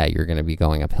around, you're going to be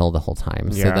going uphill the whole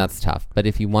time. So that's tough. But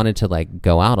if you wanted to like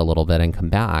go out a little bit and come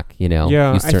back, you know,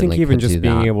 you certainly I think even could just do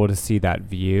being that. able to see that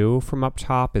view from up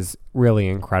top is really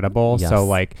incredible. Yes. So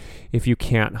like if you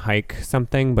can't hike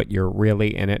something, but you're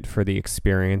really in it for the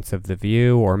experience of the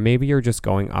view, or maybe you're just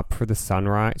going up for the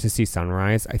sunrise to see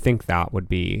sunrise, I think that would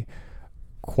be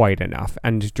quite enough.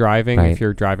 And driving, if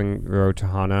you're driving Road to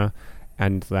Hana,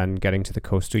 and then getting to the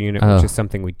coastal unit, which is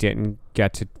something we didn't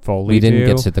get to fully do. We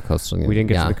didn't get to the coastal unit. We didn't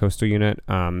get to the coastal unit.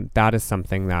 That is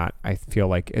something that I feel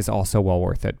like is also well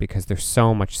worth it because there's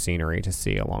so much scenery to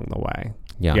see along the way.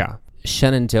 Yeah.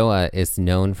 Shenandoah is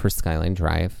known for Skyline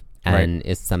Drive and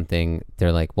is something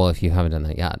they're like, well, if you haven't done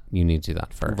that yet, you need to do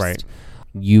that first. Right.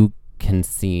 You can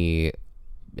see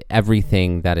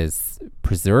everything that is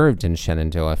preserved in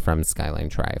Shenandoah from Skyline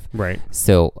Drive. Right.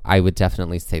 So I would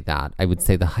definitely say that. I would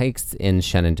say the hikes in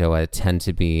Shenandoah tend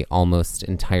to be almost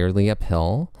entirely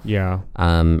uphill. Yeah.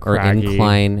 Or Craggy.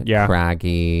 incline,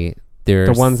 craggy. There's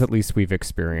the ones at least we've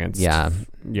experienced. Yeah.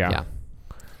 Yeah.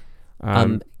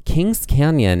 Kings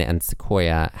Canyon and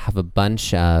Sequoia have a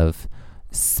bunch of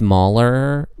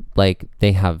smaller, like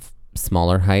they have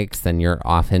smaller hikes and you're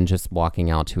often just walking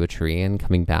out to a tree and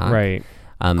coming back. Right.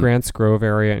 Grants Grove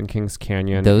area and Kings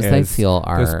Canyon. Those I feel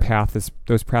are...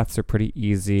 Those paths are pretty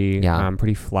easy,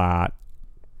 pretty flat.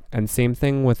 And same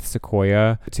thing with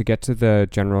Sequoia. To get to the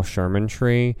General Sherman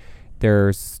tree,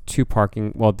 there's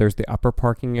there's the upper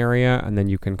parking area, and then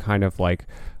you can kind of like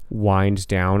wind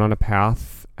down on a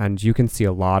path, and you can see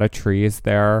a lot of trees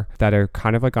there that are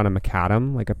kind of like on a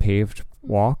macadam, like a paved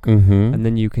walk. And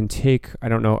then you can take, I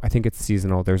don't know, I think it's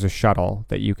seasonal. There's a shuttle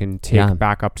that you can take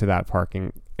back up to that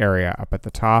parking area up at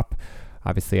the top.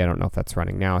 Obviously, I don't know if that's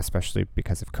running now, especially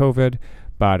because of COVID,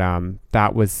 but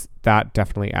that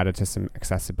definitely added to some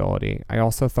accessibility. I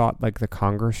also thought like the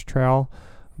Congress Trail,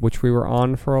 which we were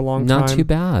on for a long time. Not too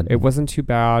bad. It wasn't too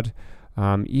bad.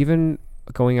 Even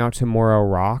going out to Morro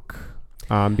Rock,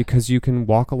 because you can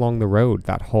walk along the road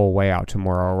that whole way out to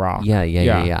Morro Rock.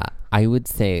 Yeah. I would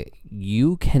say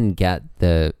you can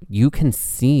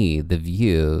see the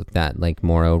view that like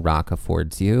Morro Rock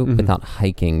affords you without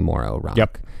hiking Morro Rock.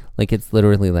 Yep. Like it's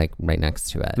literally like right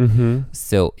next to it.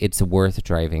 So it's worth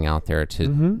driving out there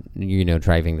to,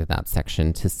 driving to that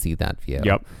section to see that view.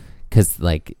 Yep. Because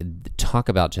like talk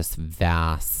about just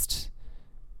vast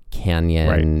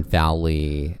canyon,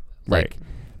 valley, like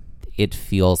it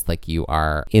feels like you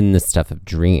are in the stuff of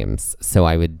dreams. So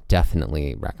I would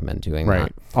definitely recommend doing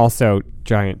that. Also,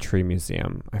 Giant Tree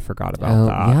Museum. I forgot about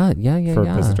that. Yeah. For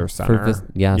Visitor Center.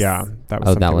 Yes. Yeah. That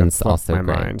was that one's that also my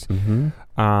great.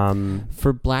 Mind.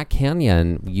 For Black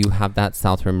Canyon, you have that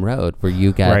South Rim Road where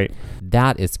you get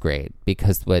that is great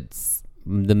because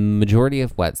the majority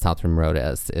of what South Rim Road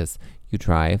is you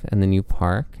drive, and then you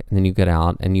park, and then you get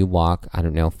out and you walk, I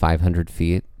don't know, 500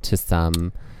 feet to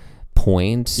some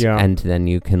point, and then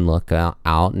you can look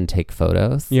out and take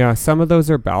photos. Yeah, some of those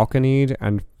are balconied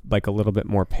and like a little bit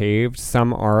more paved.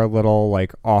 Some are a little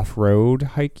like off-road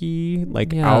hikey,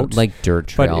 like out, like dirt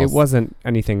trails. But it wasn't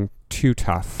anything too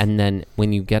tough. And then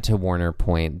when you get to Warner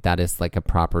Point, that is like a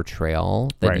proper trail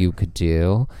that you could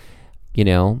do, you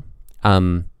know.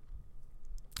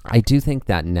 I do think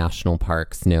that national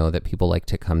parks know that people like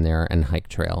to come there and hike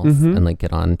trails and like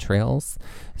get on trails.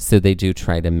 So they do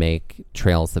try to make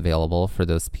trails available for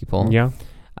those people. Yeah.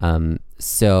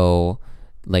 So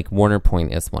like Warner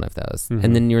Point is one of those.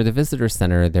 And then near the visitor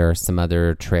center, there are some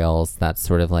other trails that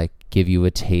sort of like give you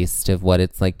a taste of what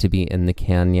it's like to be in the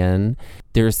canyon.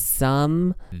 There's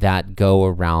some that go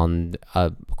around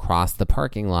across the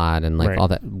parking lot and like all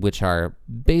that, which are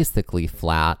basically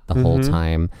flat the whole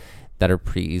time, that are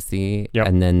pretty easy.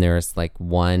 And then there's like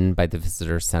one by the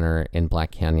visitor center in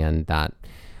Black Canyon that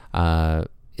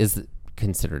is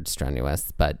considered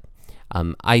strenuous, but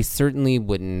I certainly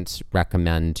wouldn't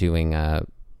recommend doing a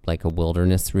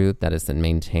wilderness route that isn't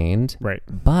maintained. Right.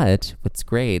 But what's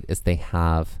great is they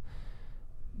have,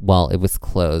 well, it was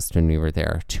closed when we were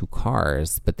there, 2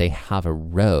 cars, but they have a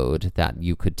road that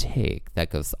you could take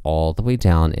that goes all the way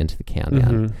down into the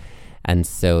canyon. And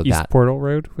so East Portal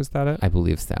Road, was that it? I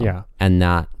believe so. Yeah. And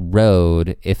that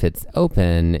road, if it's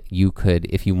open, you could,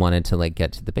 if you wanted to like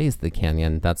get to the base of the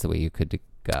canyon, that's the way you could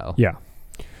go. Yeah.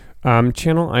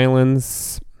 Channel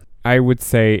Islands, I would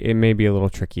say it may be a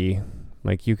little tricky.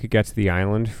 Like you could get to the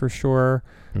island for sure,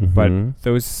 but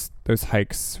those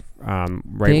hikes,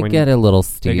 they get a little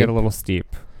steep. They get a little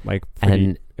steep, like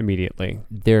pretty immediately.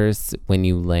 There's, when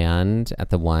you land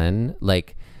at the one,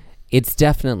 like it's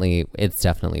definitely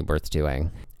worth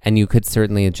doing. And you could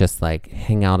certainly just like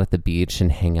hang out at the beach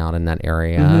and hang out in that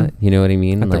area. You know what I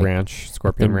mean? At like the ranch,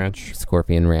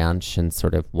 Scorpion Ranch, and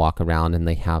sort of walk around, and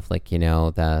they have like, you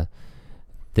know, the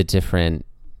different,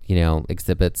 you know,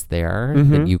 exhibits there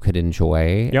that you could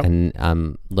enjoy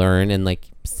and learn and like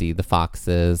see the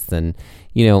foxes. And,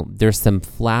 you know, there's some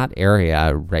flat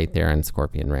area right there in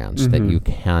Scorpion Ranch that you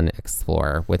can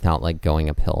explore without like going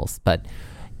up hills. But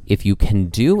if you can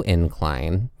do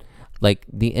incline, like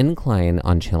the incline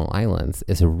on Channel Islands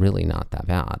is really not that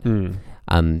bad.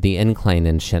 The incline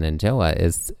in Shenandoah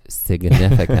is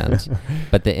significant,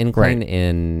 but the incline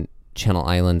in Channel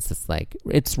Islands is like,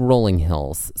 it's rolling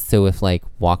hills. So if like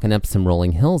walking up some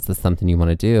rolling hills is something you want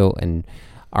to do and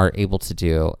are able to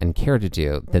do and care to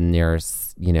do, then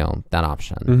there's, you know, that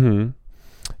option.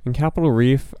 In Capitol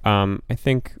Reef, I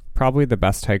think probably the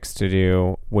best hikes to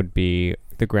do would be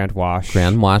the Grand Wash,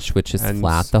 which is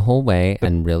flat the whole way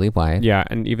and really wide. Yeah,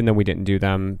 and even though we didn't do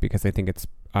them because I think it's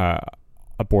a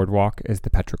boardwalk, is the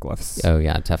petroglyphs. Oh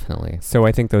yeah, definitely. So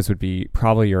I think those would be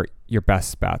probably your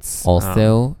best bets.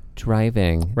 Also,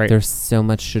 driving. Right. There's so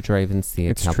much to drive and see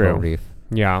at Capitol Reef.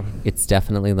 Yeah. It's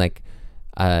definitely like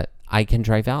I can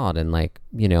drive out and like,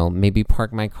 you know, maybe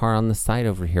park my car on the side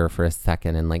over here for a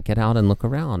second and like get out and look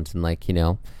around and like, you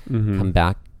know, come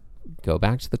back, go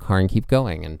back to the car and keep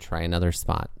going and try another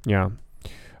spot. Yeah.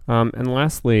 And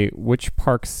lastly, which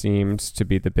parks seemed to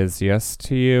be the busiest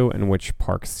to you and which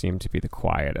parks seemed to be the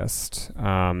quietest?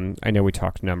 I know we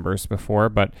talked numbers before,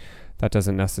 but that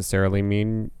doesn't necessarily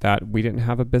mean that we didn't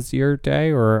have a busier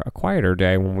day or a quieter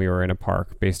day when we were in a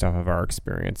park based off of our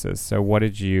experiences. So what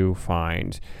did you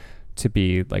find to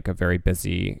be like a very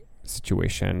busy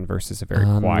situation versus a very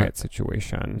quiet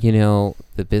situation? You know,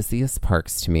 the busiest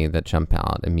parks to me that jump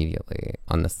out immediately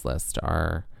on this list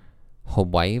are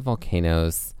Hawaii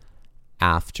volcanoes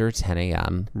after 10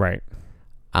 a.m. Right.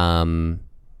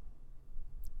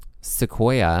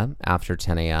 Sequoia after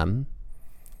 10 a.m.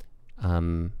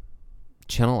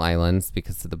 Channel Islands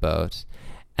because of the boat.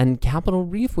 And Capitol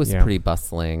Reef was pretty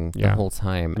bustling the whole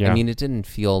time. I mean, it didn't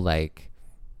feel like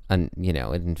it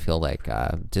didn't feel like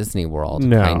Disney World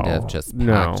kind of just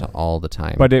packed all the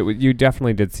time. But you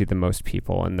definitely did see the most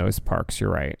people in those parks.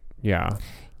 You're right. Yeah.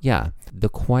 Yeah. The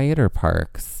quieter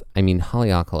parks, I mean,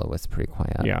 Haleakala was pretty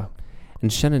quiet. Yeah.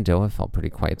 And Shenandoah felt pretty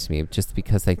quiet to me just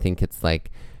because I think it's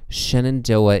like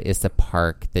Shenandoah is a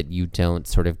park that you don't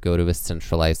sort of go to a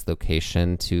centralized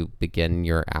location to begin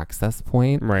your access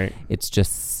point. Right. It's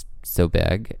just so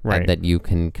big that you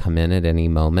can come in at any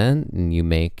moment and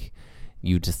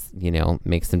you just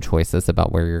make some choices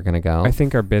about where you're going to go. I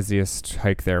think our busiest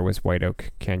hike there was White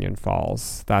Oak Canyon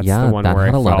Falls. That's the one where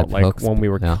I felt like when we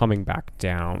were coming back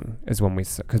down is when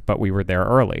but we were there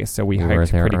early, so we hiked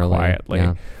pretty quietly.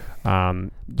 Yeah.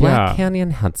 Black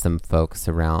Canyon had some folks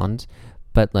around,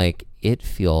 but like it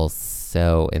feels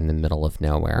so in the middle of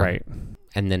nowhere. Right.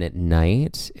 And then at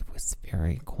night, it was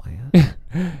very quiet.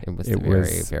 It was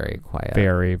very quiet.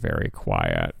 Very, very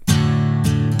quiet. Now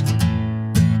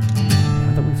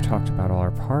that we've talked about all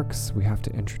our parks, we have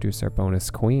to introduce our bonus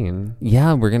queen.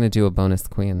 Yeah, we're going to do a bonus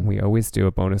queen. We always do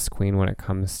a bonus queen when it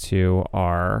comes to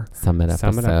our Summit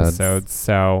episodes.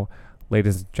 So,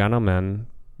 ladies and gentlemen,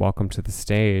 welcome to the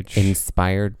stage.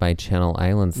 Inspired by Channel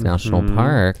Islands National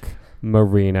Park.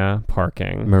 Marina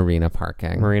Parking. Marina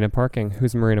Parking.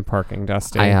 Who's Marina Parking,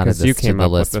 Dusty? I added this you to came the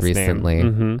up list with this recently.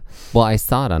 Name. Well, I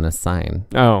saw it on a sign.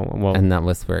 Oh, well. And that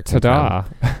was where it came Ta-da.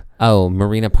 from. Oh,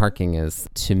 Marina Parking is,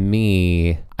 to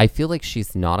me, I feel like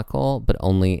she's nautical, but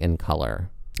only in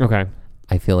color. Okay.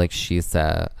 I feel like she's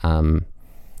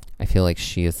I feel like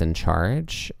she is in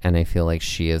charge, and I feel like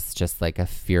she is just like a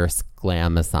fierce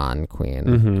glamazon queen.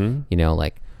 Mm-hmm. You know,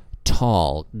 like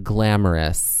tall,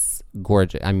 glamorous,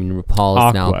 gorgeous. I mean, RuPaul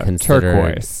is now considered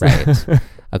turquoise. Right,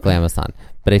 a glamazon.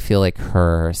 But I feel like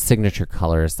her signature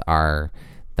colors are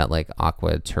that like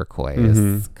aqua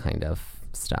turquoise kind of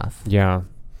stuff. Yeah.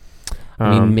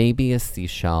 I mean, maybe a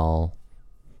seashell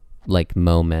like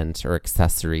moment or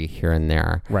accessory here and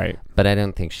there. Right. But I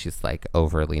don't think she's like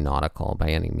overly nautical by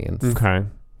any means. Okay.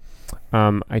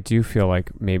 I do feel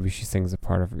like maybe she sings a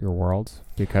part of your world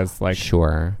because like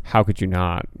sure. How could you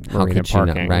not? How Marina could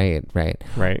Parking. you not?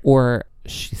 Right. Or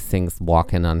she sings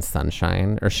Walking on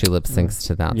Sunshine, or she lip syncs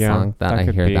to that song. That I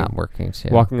hear that working too.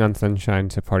 Walking on Sunshine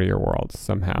to Part of Your World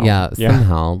somehow. Yeah.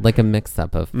 Somehow. Like a mix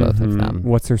up of both of them.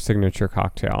 What's her signature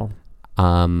cocktail?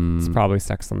 It's probably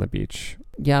Sex on the Beach.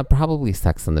 Yeah, probably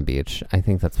Sex on the Beach. I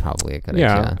think that's probably a good idea.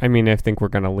 Yeah, I mean, I think we're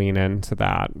going to lean into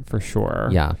that for sure.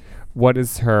 Yeah. What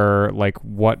is her, like,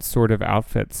 what sort of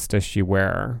outfits does she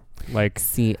wear? Like,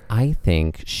 see, I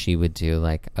think she would do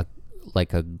like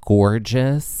a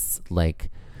gorgeous, like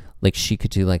she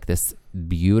could do like this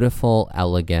beautiful,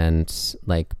 elegant,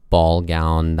 like ball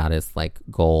gown that is like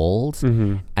gold.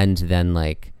 And then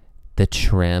like the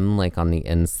trim, like on the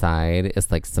inside,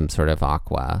 is like some sort of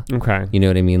aqua. Okay. You know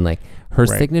what I mean? Like her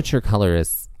signature color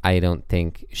is, I don't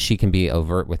think she can be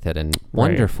overt with it and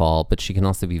wonderful, but she can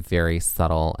also be very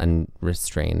subtle and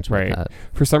restrained with it.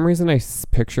 For some reason, I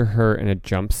picture her in a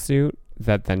jumpsuit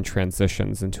that then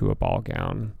transitions into a ball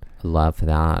gown. Love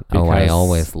that. I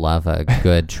always love a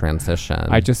good transition.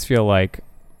 I just feel like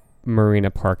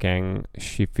Marina Parking,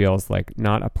 she feels like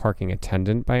not a parking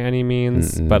attendant by any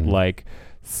means, but like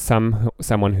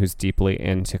someone who's deeply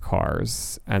into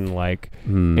cars and like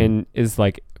is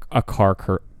like a car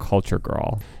culture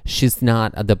girl. She's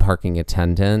not the parking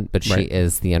attendant, but she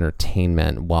is the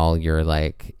entertainment while you're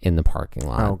like in the parking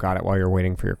lot. Oh, got it. While you're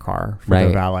waiting for your car, for the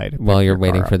valet. While you're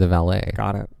waiting for the valet.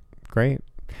 Got it. Great.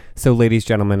 So ladies,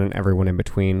 gentlemen, and everyone in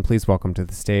between, please welcome to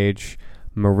the stage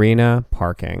Marina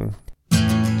Parking.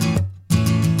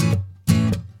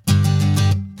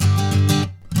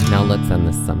 Now let's end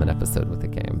this Summit episode with a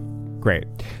game. Great.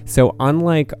 So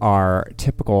unlike our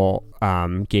typical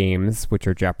games, which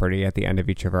are Jeopardy at the end of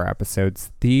each of our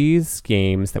episodes, these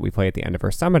games that we play at the end of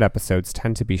our Summit episodes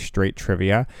tend to be straight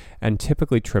trivia, and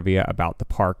typically trivia about the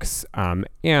parks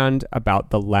and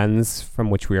about the lens from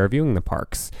which we are viewing the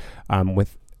parks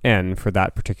within for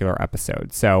that particular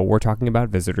episode. So we're talking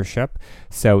about visitorship.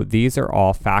 So these are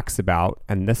all facts about,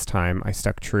 and this time I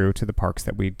stuck true to the parks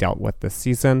that we dealt with this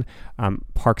season,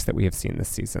 parks that we have seen this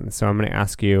season. So I'm going to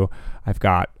ask you, I've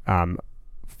got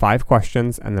 5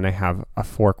 questions, and then I have a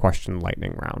 4-question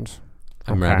lightning round.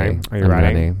 I'm ready. Are you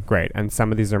ready? Great. And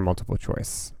some of these are multiple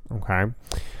choice. Okay.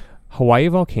 Hawaii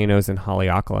volcanoes in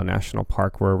Haleakala National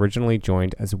Park were originally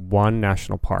joined as one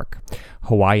national park,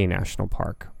 Hawaii National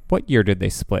Park. What year did they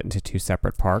split into 2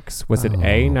 separate parks? Was it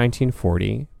A,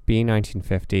 1940, B,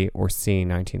 1950, or C,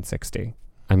 1960?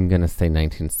 I'm going to say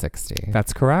 1960.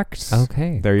 That's correct.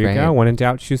 Okay. There you go. When in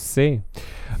doubt, choose C.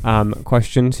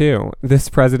 Question 2. This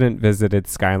president visited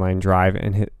Skyline Drive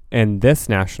in this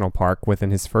national park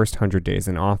within his first 100 days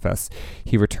in office.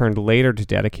 He returned later to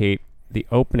dedicate the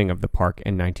opening of the park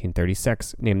in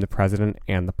 1936. Name the president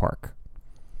and the park.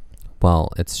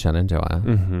 Well, it's Shenandoah.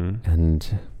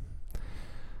 And...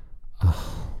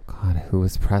 oh, God, who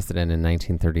was president in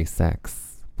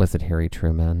 1936? Was it Harry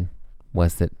Truman?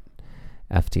 Was it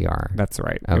FDR? That's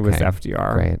right. Okay. It was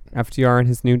FDR. Great. FDR and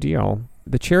his New Deal.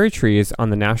 The cherry trees on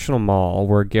the National Mall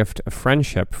were a gift of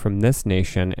friendship from this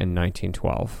nation in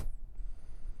 1912.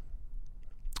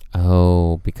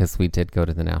 Oh, because we did go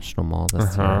to the National Mall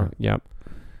this year. Yep.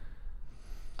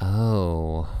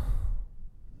 Oh.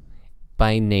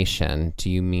 By nation, do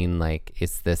you mean like,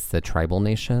 is this a tribal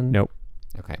nation? Nope.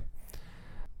 Okay.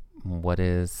 What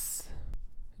is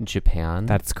Japan?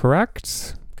 That's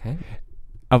correct. Okay.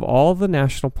 Of all the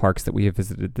national parks that we have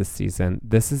visited this season,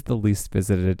 this is the least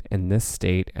visited in this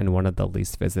state and one of the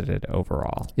least visited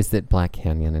overall. Is it Black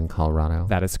Canyon in Colorado?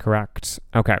 That is correct.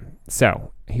 Okay,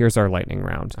 so here's our lightning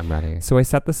round. I'm ready. So I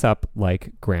set this up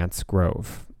like Grants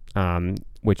Grove,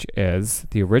 which is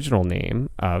the original name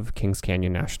of Kings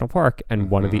Canyon National Park and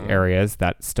one of the areas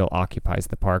that still occupies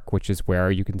the park, which is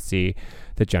where you can see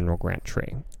the General Grant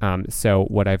tree. So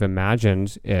what I've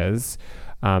imagined is,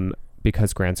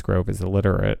 because Grants Grove is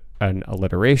an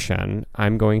alliteration,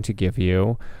 I'm going to give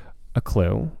you a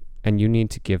clue, and you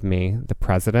need to give me the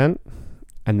president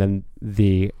and then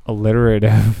the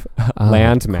alliterative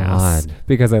landmass,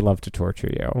 because I love to torture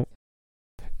you.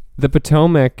 The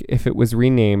Potomac, if it was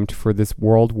renamed for this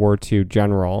World War II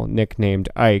general nicknamed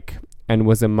Ike, and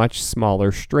was a much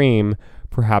smaller stream,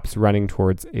 perhaps running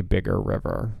towards a bigger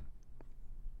river.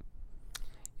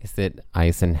 Is it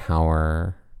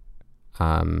Eisenhower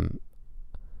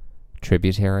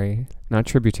tributary? Not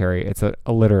tributary, it's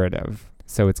alliterative,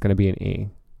 so it's going to be an E.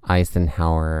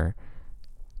 Eisenhower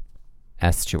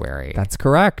estuary. That's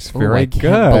correct. Ooh, Very I good.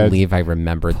 can't believe I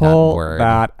remembered Pull that word.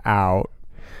 that out.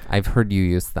 I've heard you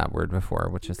use that word before,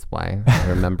 which is why I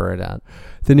remember it at.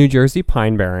 The New Jersey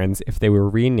Pine Barrens, if they were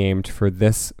renamed for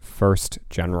this first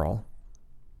general.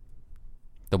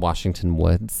 The Washington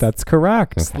Woods. That's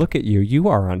correct. Okay. Look at you. You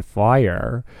are on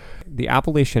fire. The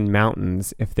Appalachian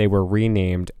Mountains, if they were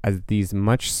renamed as these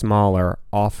much smaller,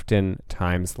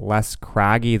 oftentimes less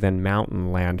craggy than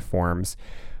mountain landforms,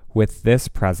 with this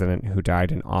president who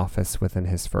died in office within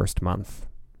his first month.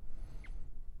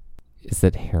 Is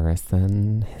it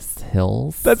Harrison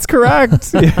Hills? That's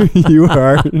correct.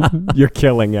 You're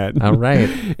killing it. All right.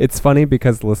 It's funny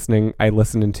because I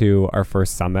listened to our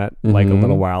first summit like a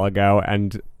little while ago,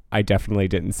 and I definitely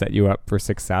didn't set you up for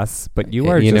success, but you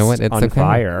are on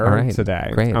fire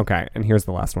today. Great. Okay, and here's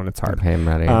the last one. It's hard. Okay, I'm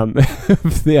ready.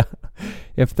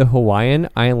 If the Hawaiian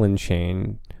island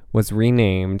chain was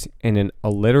renamed in an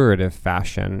alliterative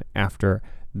fashion after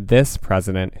this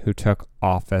president who took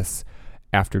office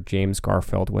after James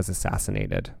Garfield was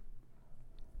assassinated.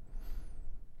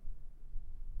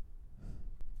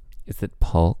 Is it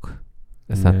Polk?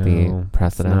 Is that the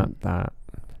president? It's not that.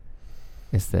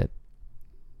 Is it?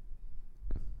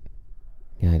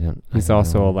 Yeah, I don't. He's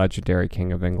also a legendary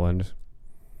king of England.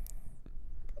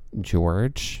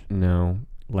 George? No,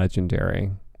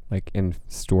 legendary, like in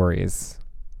stories.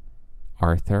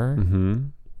 Arthur? Mm-hmm.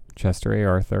 Chester A.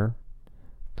 Arthur.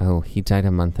 Oh, he died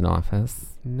a month in office?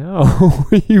 No,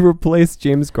 he replaced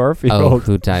James Garfield. Oh,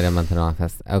 who died a month in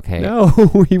office? Okay. No,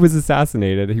 he was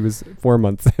assassinated. He was 4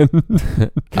 months in.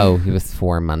 Oh, he was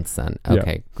 4 months in.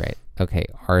 Okay, great. Okay,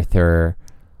 Arthur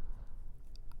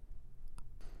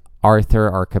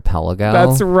Archipelago.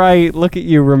 That's right. Look at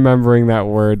you remembering that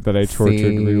word that I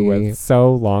tortured you with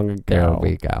so long ago. There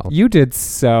we go. You did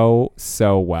so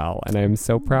well, and I'm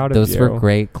so proud of you. Those were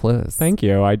great clues. Thank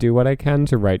you. I do what I can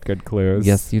to write good clues.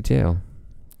 Yes, you do.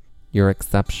 You're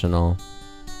exceptional,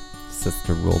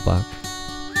 Sister Rulebook.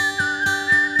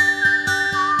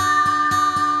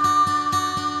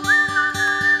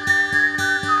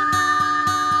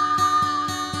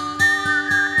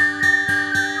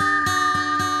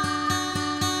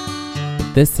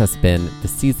 This has been the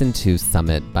Season 2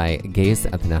 Summit by Gaze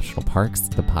at the National Parks,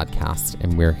 the podcast,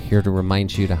 and we're here to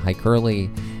remind you to hike early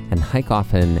and hike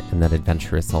often, and that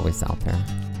adventure is always out there.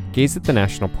 Gaze at the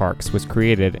National Parks was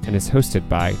created and is hosted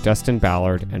by Dustin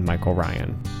Ballard and Michael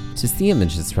Ryan. To see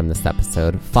images from this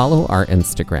episode, follow our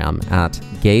Instagram at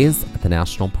Gaze at the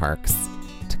National Parks.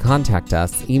 To contact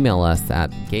us, email us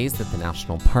at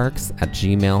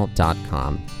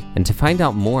gazeatthenationalparks@gmail.com. And to find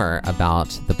out more about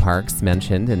the parks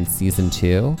mentioned in Season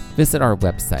 2, visit our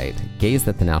website,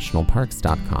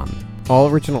 gazeatthenationalparks.com. All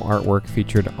original artwork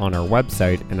featured on our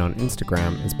website and on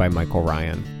Instagram is by Michael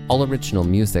Ryan. All original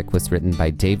music was written by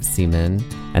Dave Seaman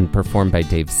and performed by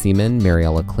Dave Seaman,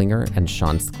 Mariella Klinger, and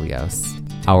Sean Sklios.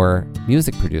 Our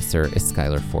music producer is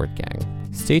Skylar Fordgang.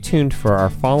 Stay tuned for our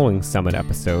following Summit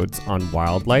episodes on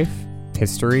wildlife,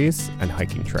 histories, and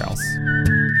hiking trails.